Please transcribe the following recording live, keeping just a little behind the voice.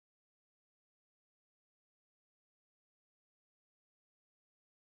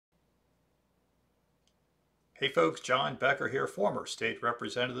Hey folks, John Becker here, former state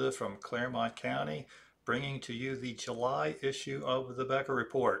representative from Claremont County, bringing to you the July issue of the Becker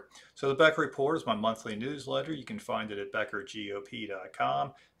Report. So the Becker Report is my monthly newsletter. You can find it at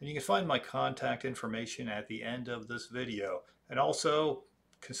beckergop.com, and you can find my contact information at the end of this video. And also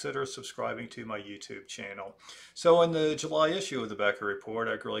consider subscribing to my YouTube channel. So in the July issue of the Becker Report,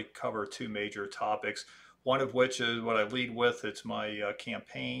 I really cover two major topics. One of which is what I lead with. It's my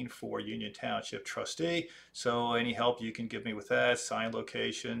campaign for Union Township Trustee. So any help you can give me with that, sign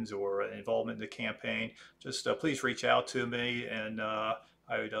locations or involvement in the campaign, just please reach out to me, and I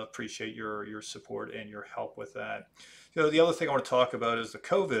would appreciate your support and your help with that. The other thing I want to talk about is the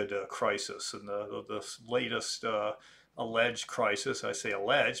COVID crisis and the latest alleged crisis. I say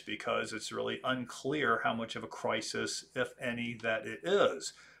alleged because it's really unclear how much of a crisis, if any, that it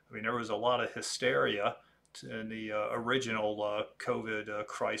is. I mean, there was a lot of hysteria in the original COVID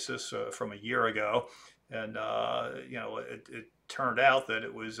crisis from a year ago. And, it turned out that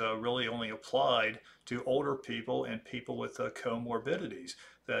it was really only applied to older people and people with comorbidities,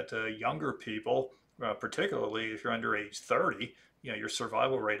 that younger people, particularly if you're under age 30, your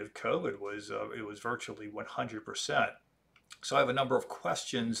survival rate of COVID was it was virtually 100%. So I have a number of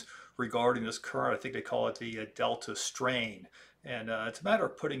questions regarding this current, I think they call it the Delta strain. And it's a matter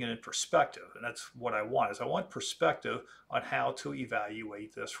of putting it in perspective. And that's what I want, is I want perspective on how to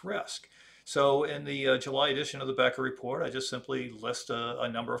evaluate this risk. So in the July edition of the Becker Report, I just simply list a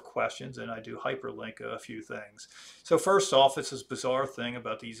number of questions, and I do hyperlink a few things. So first off, it's this bizarre thing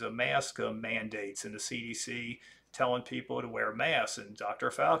about these mask mandates and the CDC telling people to wear masks and Dr.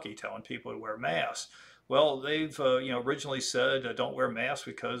 Fauci telling people to wear masks. Well, they've originally said don't wear masks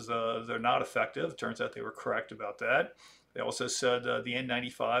because they're not effective. Turns out they were correct about that. They also said the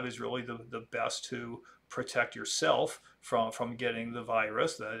N95 is really the best to protect yourself from getting the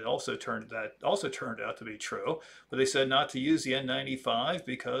virus. That also turned out to be true. But they said not to use the N95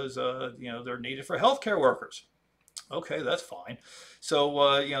 because they're needed for healthcare workers. Okay, that's fine. So,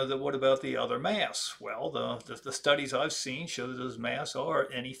 what about the other masks? Well, the studies I've seen show that those masks are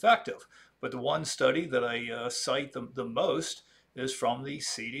ineffective. But the one study that I cite the most is from the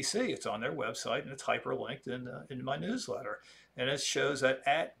CDC. It's on their website, and it's hyperlinked in my newsletter. And it shows that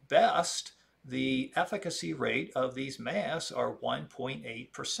at best, the efficacy rate of these masks are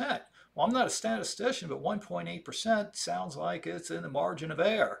 1.8%. Well, I'm not a statistician, but 1.8% sounds like it's in the margin of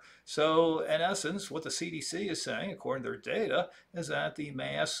error. So in essence, what the CDC is saying, according to their data, is that the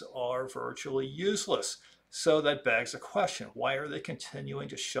masks are virtually useless. So that begs the question, why are they continuing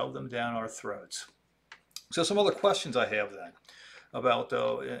to shove them down our throats? So some other questions I have then about,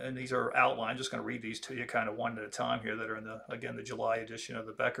 and these are outlined, just going to read these to you kind of one at a time here that are in the July edition of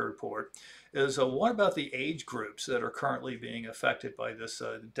the Becker Report, is what about the age groups that are currently being affected by this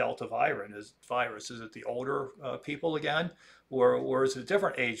Delta virus? Is it the older people again, or is it a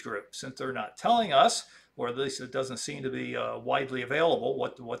different age group? Since they're not telling us, or at least it doesn't seem to be widely available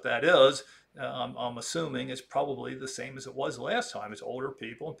what that is, I'm assuming it's probably the same as it was last time. It's older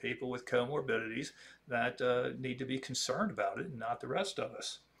people and people with comorbidities that need to be concerned about it, and not the rest of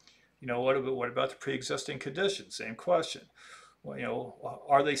us. What about the pre-existing conditions? Same question. Well,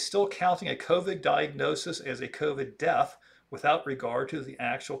 are they still counting a COVID diagnosis as a COVID death without regard to the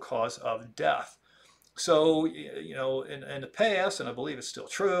actual cause of death? So, in the past, and I believe it's still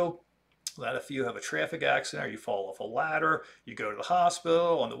true, that if you have a traffic accident or you fall off a ladder, you go to the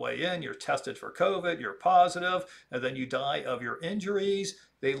hospital, on the way in, you're tested for COVID, you're positive, and then you die of your injuries,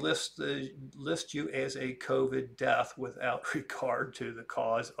 they list you as a COVID death without regard to the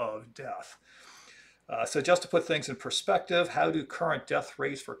cause of death. So just to put things in perspective, how do current death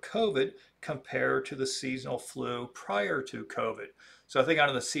rates for COVID compare to the seasonal flu prior to COVID? So I think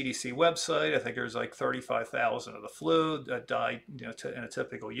on the CDC website, I think there's like 35,000 of the flu that died in a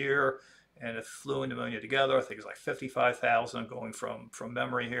typical year. And if flu and pneumonia together, I think it's like 55,000 going from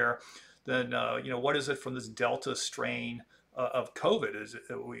memory here. Then, what is it from this Delta strain of COVID? Is it,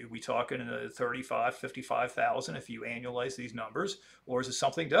 we talking 35, 55,000 if you annualize these numbers, or is it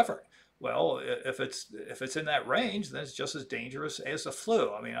something different? Well, if it's in that range, then it's just as dangerous as the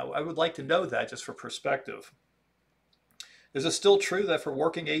flu. I mean, I would like to know that just for perspective. Is it still true that for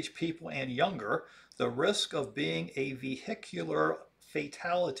working age people and younger, the risk of being a vehicular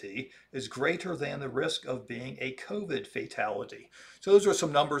fatality is greater than the risk of being a COVID fatality? So those are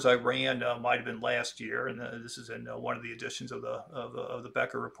some numbers I ran, might have been last year, and this is in one of the editions of the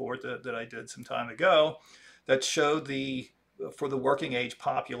Becker Report that I did some time ago, that showed for the working age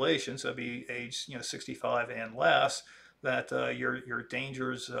population, so be age 65 and less, that your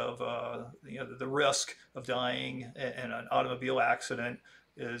dangers of the risk of dying in an automobile accident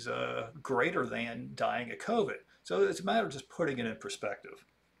is greater than dying of COVID. So it's a matter of just putting it in perspective.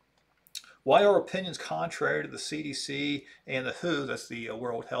 Why are opinions contrary to the CDC and the WHO, that's the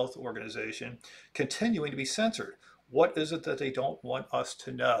World Health Organization, continuing to be censored? What is it that they don't want us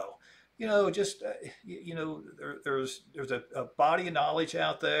to know? There's a body of knowledge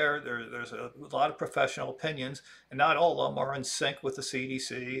out there. There's a lot of professional opinions, and not all of them are in sync with the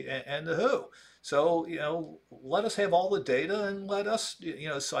CDC and the WHO. So, let us have all the data and let us,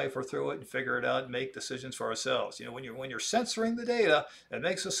 cipher through it and figure it out and make decisions for ourselves. When you're censoring the data, it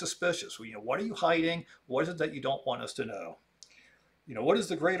makes us suspicious. What are you hiding? What is it that you don't want us to know? What is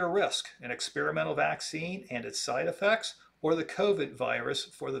the greater risk, an experimental vaccine and its side effects, or the COVID virus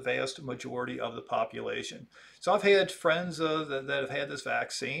for the vast majority of the population? So I've had friends that have had this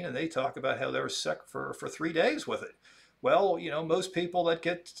vaccine, and they talk about how they were sick for 3 days with it. Well, most people that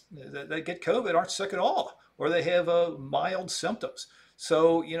get COVID aren't sick at all, or they have mild symptoms.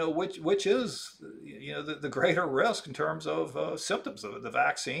 So, which is, the greater risk in terms of symptoms of the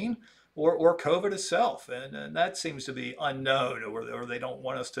vaccine or COVID itself? And that seems to be unknown, or they don't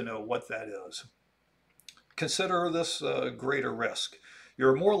want us to know what that is. Consider this greater risk.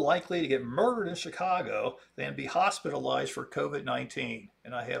 You're more likely to get murdered in Chicago than be hospitalized for COVID-19.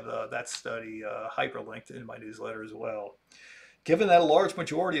 And I have that study hyperlinked in my newsletter as well. Given that a large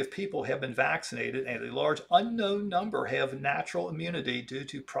majority of people have been vaccinated and a large unknown number have natural immunity due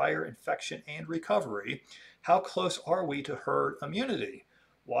to prior infection and recovery, how close are we to herd immunity?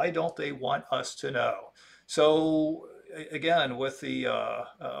 Why don't they want us to know? So again, with the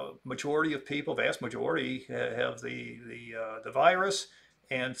majority of people, vast majority, have the virus,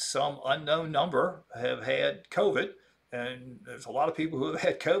 and some unknown number have had COVID. And there's a lot of people who have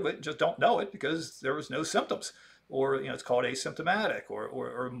had COVID and just don't know it because there was no symptoms, or it's called asymptomatic,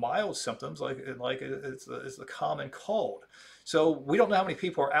 or mild symptoms like it's the common cold. So we don't know how many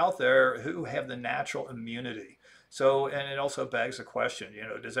people are out there who have the natural immunity. So, and it also begs the question,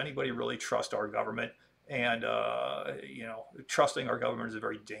 does anybody really trust our government? And trusting our government is a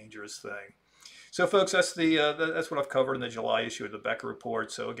very dangerous thing. So, folks, that's what I've covered in the July issue of the Becker Report.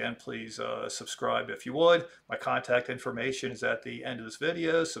 So, again, please subscribe if you would. My contact information is at the end of this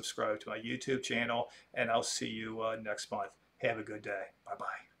video. Subscribe to my YouTube channel, and I'll see you next month. Have a good day.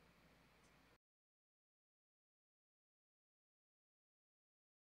 Bye-bye.